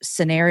this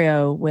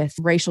scenario with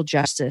racial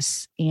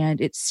justice?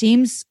 And it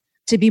seems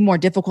to be more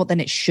difficult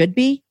than it should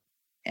be.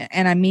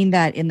 And I mean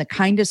that in the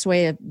kindest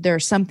way. There are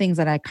some things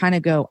that I kind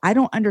of go, I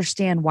don't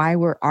understand why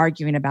we're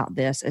arguing about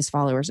this as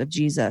followers of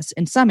Jesus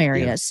in some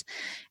areas. Yeah.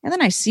 And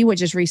then I see what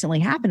just recently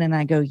happened and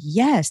I go,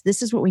 yes,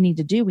 this is what we need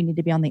to do. We need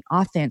to be on the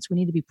offense. We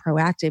need to be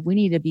proactive. We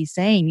need to be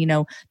saying,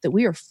 that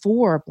we are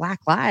for Black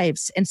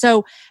lives. And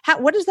so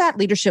what does that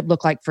leadership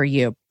look like for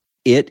you?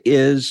 It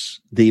is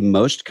the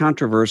most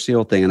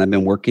controversial thing. And I've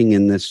been working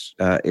in this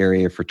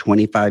area for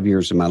 25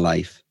 years of my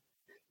life.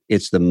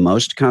 It's the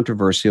most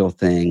controversial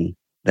thing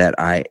that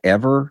I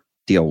ever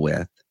deal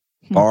with,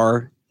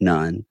 bar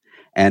none.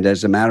 And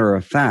as a matter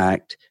of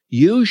fact,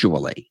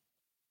 usually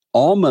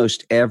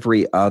almost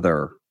every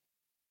other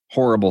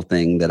horrible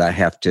thing that I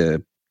have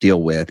to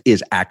deal with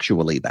is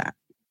actually that.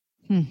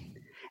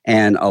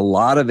 And a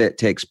lot of it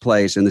takes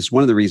place, and this is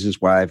one of the reasons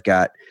why I've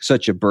got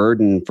such a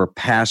burden for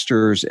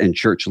pastors and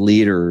church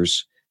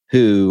leaders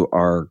who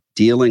are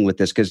dealing with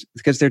this,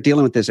 because they're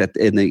dealing with this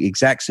in the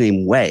exact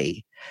same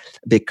way,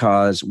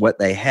 because what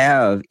they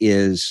have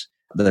is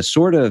the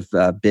sort of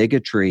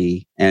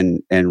bigotry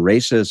and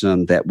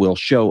racism that will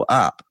show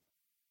up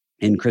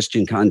in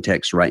Christian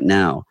context right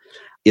now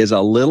is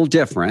a little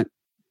different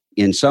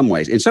in some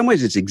ways. In some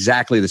ways, it's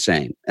exactly the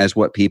same as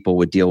what people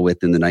would deal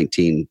with in the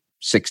 1960s,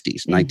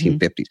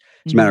 1950s.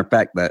 As a matter of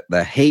fact,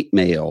 the hate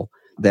mail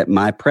that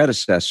my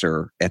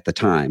predecessor at the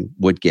time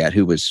would get,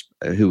 who was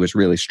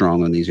really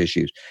strong on these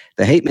issues,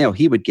 the hate mail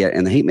he would get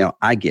and the hate mail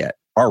I get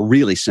are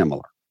really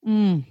similar.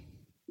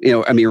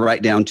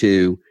 Right down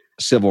to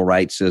civil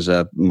rights as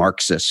a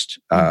Marxist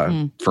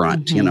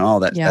front, all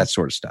that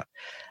sort of stuff.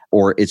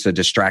 Or it's a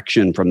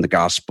distraction from the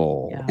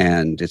gospel,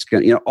 and it's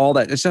all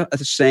that. It's the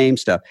same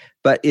stuff,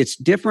 but it's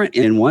different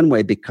in one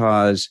way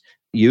because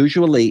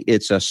usually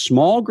it's a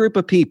small group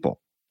of people,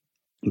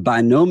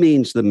 by no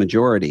means the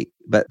majority,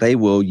 but they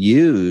will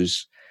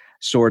use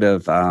sort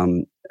of,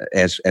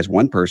 as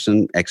one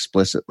person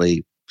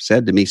explicitly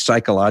said to me,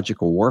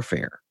 psychological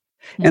warfare.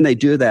 And they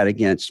do that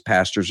against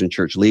pastors and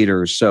church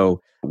leaders.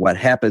 So what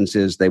happens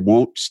is they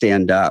won't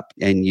stand up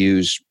and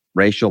use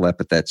racial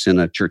epithets in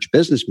a church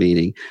business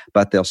meeting,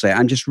 but they'll say,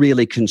 I'm just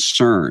really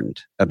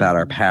concerned about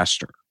our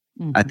pastor.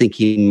 I think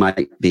he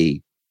might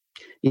be,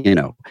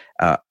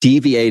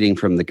 deviating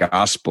from the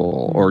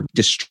gospel or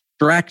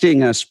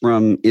distracting us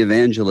from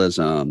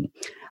evangelism,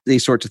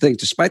 these sorts of things,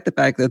 despite the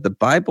fact that the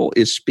Bible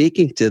is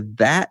speaking to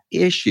that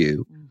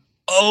issue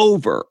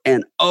over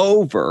and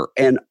over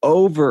and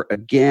over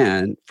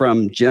again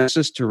from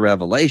Genesis to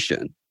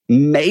Revelation.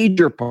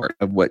 Major part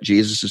of what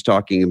Jesus is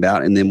talking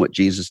about and then what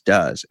Jesus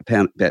does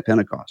at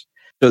Pentecost.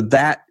 So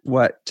that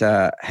what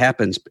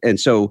happens. And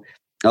so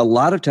a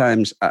lot of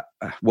times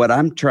what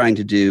I'm trying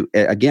to do,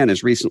 again,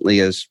 as recently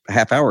as a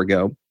half hour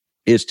ago,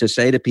 is to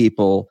say to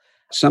people,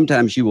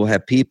 sometimes you will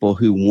have people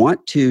who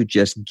want to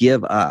just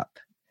give up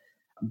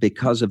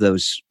because of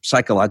those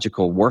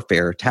psychological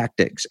warfare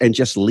tactics and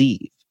just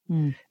leave.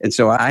 And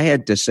so I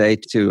had to say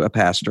to a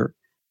pastor,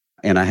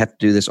 and I have to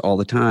do this all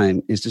the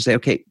time, is to say,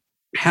 okay,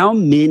 how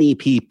many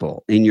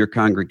people in your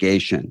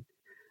congregation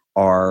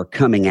are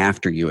coming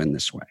after you in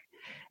this way?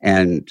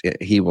 And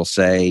he will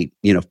say,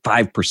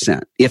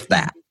 5%, if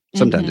that.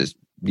 Sometimes it's,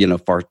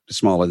 far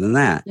smaller than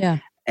that. Yeah.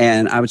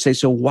 And I would say,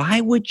 so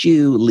why would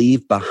you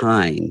leave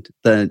behind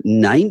the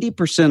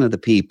 90% of the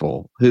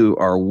people who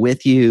are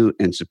with you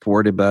and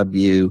supportive of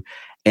you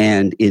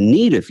and in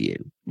need of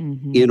you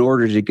in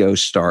order to go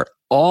start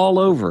all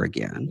over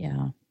again?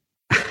 Yeah.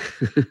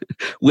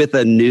 with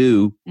a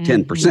new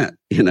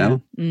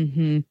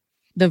 10%,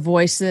 The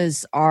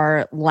voices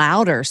are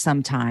louder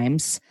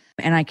sometimes.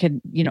 And I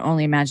could,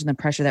 only imagine the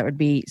pressure that would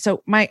be.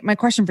 So my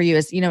question for you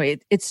is,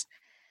 it's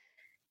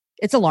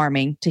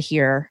alarming to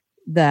hear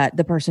that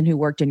the person who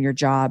worked in your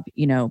job,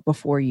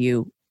 before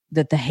you,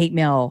 that the hate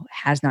mail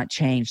has not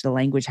changed. The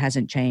language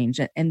hasn't changed.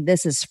 And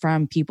this is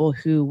from people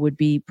who would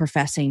be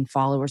professing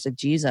followers of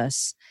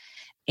Jesus.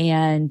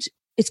 And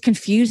it's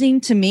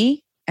confusing to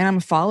me. And I'm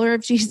a follower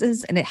of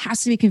Jesus, and it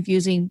has to be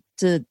confusing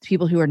to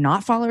people who are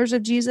not followers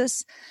of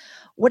Jesus.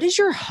 What is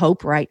your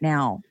hope right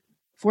now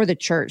for the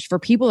church, for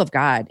people of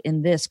God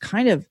in this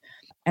kind of,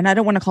 and I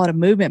don't want to call it a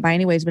movement by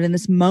any ways, but in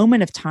this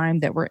moment of time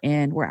that we're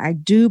in, where I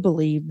do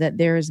believe that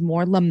there is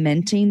more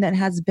lamenting that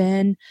has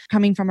been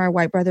coming from our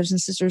white brothers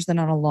and sisters than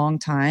in a long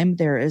time.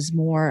 There is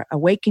more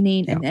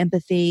awakening and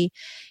empathy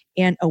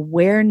and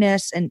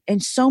awareness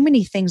and so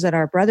many things that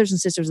our brothers and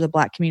sisters of the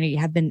Black community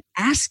have been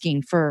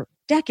asking for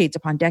decades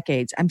upon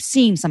decades. I'm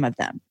seeing some of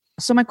them.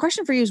 So my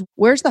question for you is,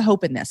 where's the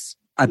hope in this?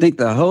 I think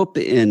the hope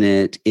in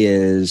it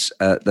is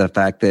the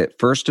fact that,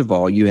 first of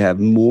all, you have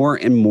more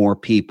and more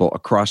people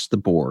across the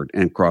board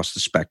and across the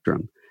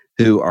spectrum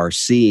who are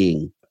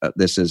seeing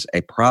this is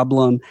a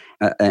problem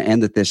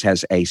and that this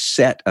has a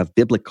set of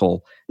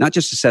biblical, not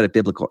just a set of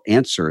biblical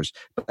answers,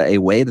 but a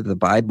way that the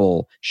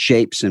Bible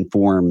shapes and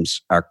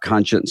forms our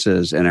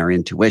consciences and our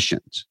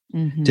intuitions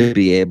to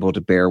be able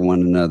to bear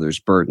one another's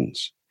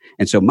burdens.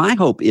 And so my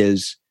hope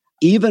is,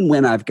 even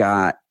when I've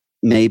got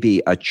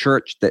maybe a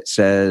church that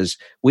says,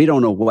 we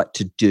don't know what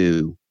to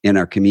do in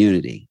our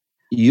community,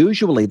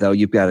 usually, though,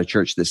 you've got a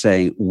church that's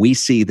saying, we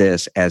see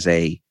this as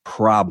a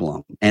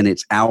problem and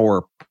it's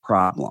our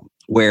problem,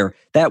 where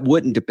that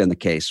wouldn't have been the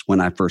case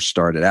when I first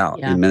started out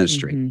in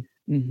ministry.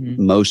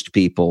 Most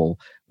people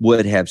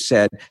would have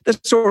said the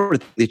sort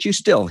of thing that you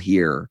still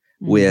hear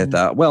with,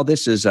 well,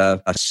 this is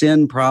a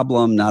sin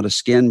problem, not a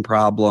skin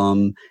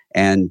problem,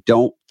 and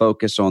don't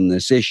focus on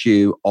this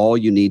issue. All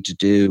you need to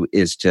do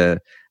is to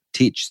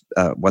teach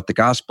what the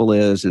gospel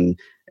is, and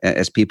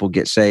as people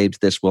get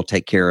saved, this will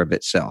take care of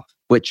itself.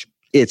 Which,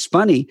 it's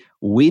funny,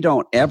 we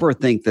don't ever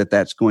think that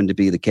that's going to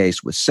be the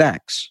case with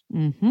sex.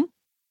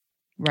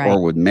 Right.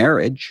 Or with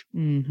marriage,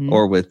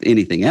 or with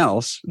anything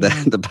else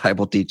that the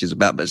Bible teaches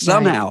about. But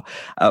somehow,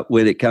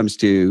 when it comes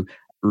to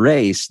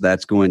race,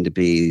 that's going to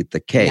be the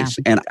case.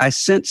 And I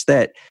sense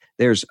that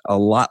there's a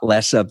lot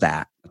less of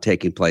that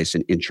taking place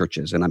in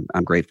churches, and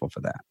I'm grateful for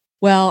that.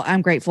 Well,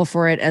 I'm grateful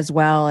for it as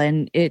well.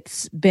 And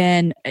it's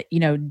been,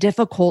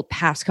 difficult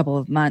past couple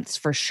of months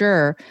for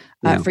sure.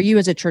 For you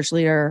as a church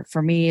leader,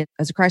 for me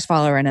as a Christ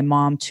follower and a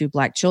mom to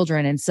Black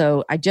children. And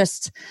so I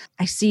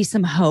see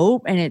some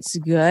hope, and it's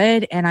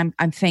good. And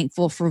I'm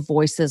thankful for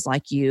voices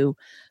like you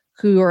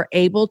who are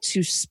able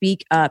to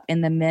speak up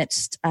in the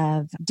midst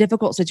of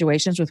difficult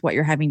situations with what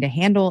you're having to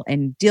handle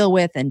and deal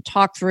with and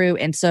talk through.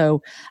 And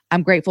so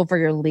I'm grateful for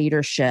your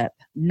leadership,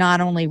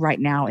 not only right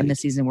now in the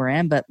season we're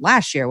in, but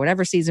last year,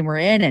 whatever season we're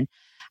in, and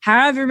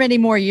however many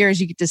more years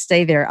you get to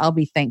stay there, I'll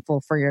be thankful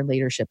for your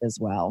leadership as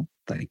well.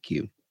 Thank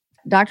you.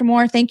 Dr.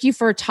 Moore, thank you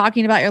for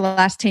talking about your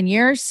last 10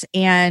 years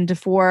and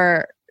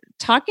for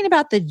talking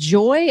about the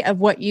joy of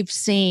what you've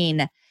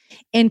seen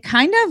and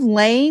kind of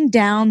laying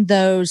down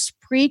those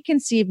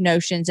preconceived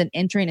notions and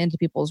entering into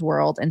people's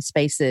world and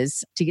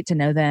spaces to get to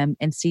know them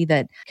and see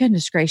that,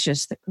 goodness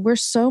gracious, we're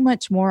so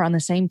much more on the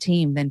same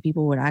team than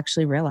people would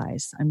actually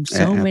realize. I'm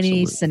so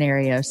many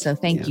scenarios. So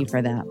thank you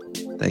for that.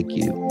 Thank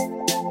you.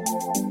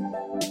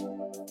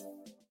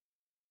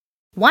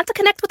 Want to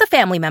connect with a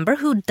family member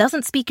who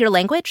doesn't speak your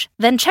language?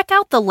 Then check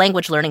out the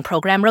language learning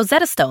program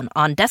Rosetta Stone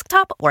on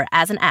desktop or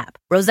as an app.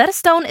 Rosetta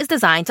Stone is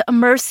designed to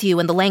immerse you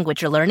in the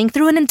language you're learning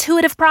through an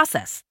intuitive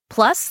process.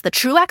 Plus, the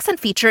True Accent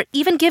feature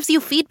even gives you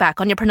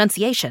feedback on your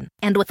pronunciation.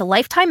 And with a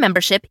lifetime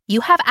membership,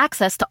 you have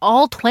access to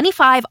all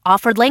 25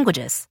 offered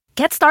languages.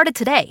 Get started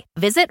today.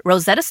 Visit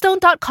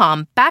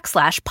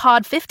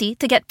rosettastone.com/pod50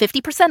 to get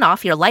 50%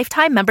 off your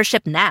lifetime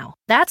membership now.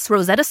 That's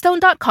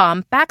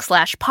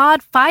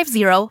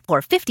rosettastone.com/pod50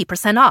 for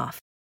 50%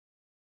 off.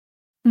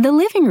 The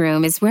living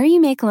room is where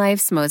you make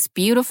life's most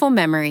beautiful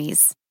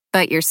memories.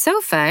 But your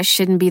sofa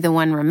shouldn't be the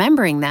one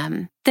remembering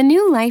them. The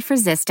new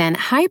life-resistant,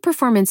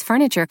 high-performance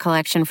furniture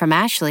collection from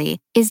Ashley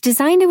is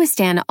designed to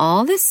withstand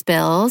all the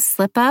spills,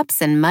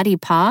 slip-ups, and muddy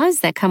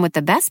paws that come with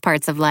the best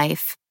parts of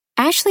life.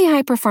 Ashley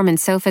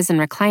high-performance sofas and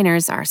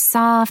recliners are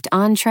soft,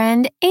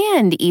 on-trend,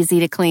 and easy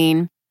to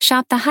clean.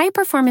 Shop the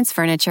high-performance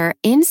furniture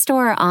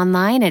in-store or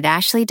online at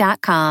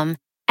ashley.com.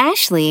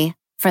 Ashley,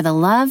 for the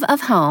love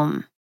of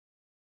home.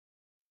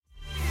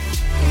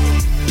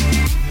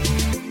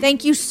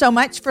 Thank you so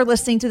much for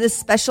listening to this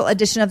special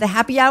edition of the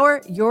Happy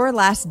Hour, Your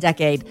Last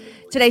Decade.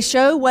 Today's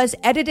show was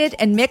edited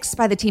and mixed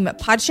by the team at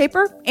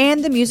Podshaper,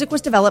 and the music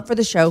was developed for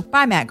the show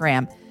by Matt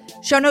Graham.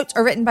 Show notes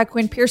are written by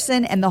Quinn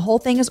Pearson, and the whole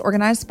thing is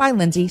organized by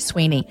Lindsay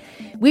Sweeney.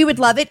 We would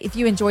love it if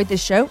you enjoyed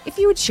this show, if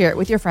you would share it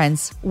with your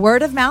friends.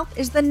 Word of mouth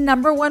is the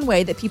number one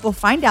way that people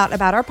find out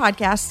about our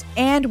podcasts,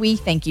 and we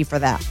thank you for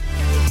that.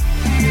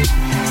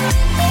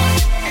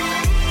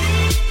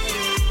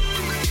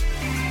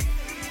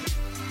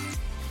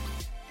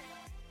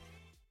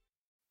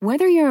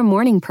 Whether you're a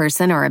morning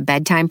person or a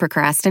bedtime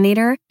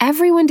procrastinator,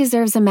 everyone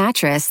deserves a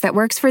mattress that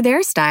works for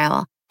their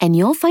style. And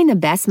you'll find the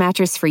best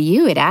mattress for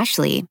you at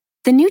Ashley.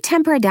 The new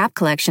Tempur-Adapt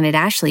collection at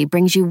Ashley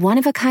brings you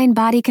one-of-a-kind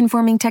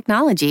body-conforming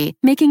technology,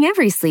 making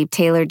every sleep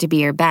tailored to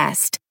be your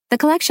best. The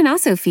collection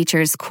also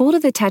features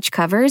cool-to-the-touch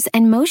covers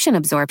and motion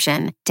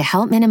absorption to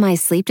help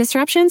minimize sleep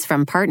disruptions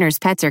from partners,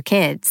 pets, or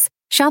kids.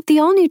 Shop the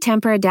all-new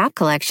Tempur-Adapt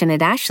collection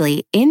at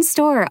Ashley,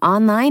 in-store or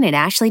online at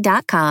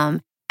ashley.com.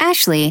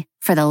 Ashley,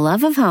 for the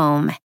love of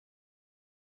home.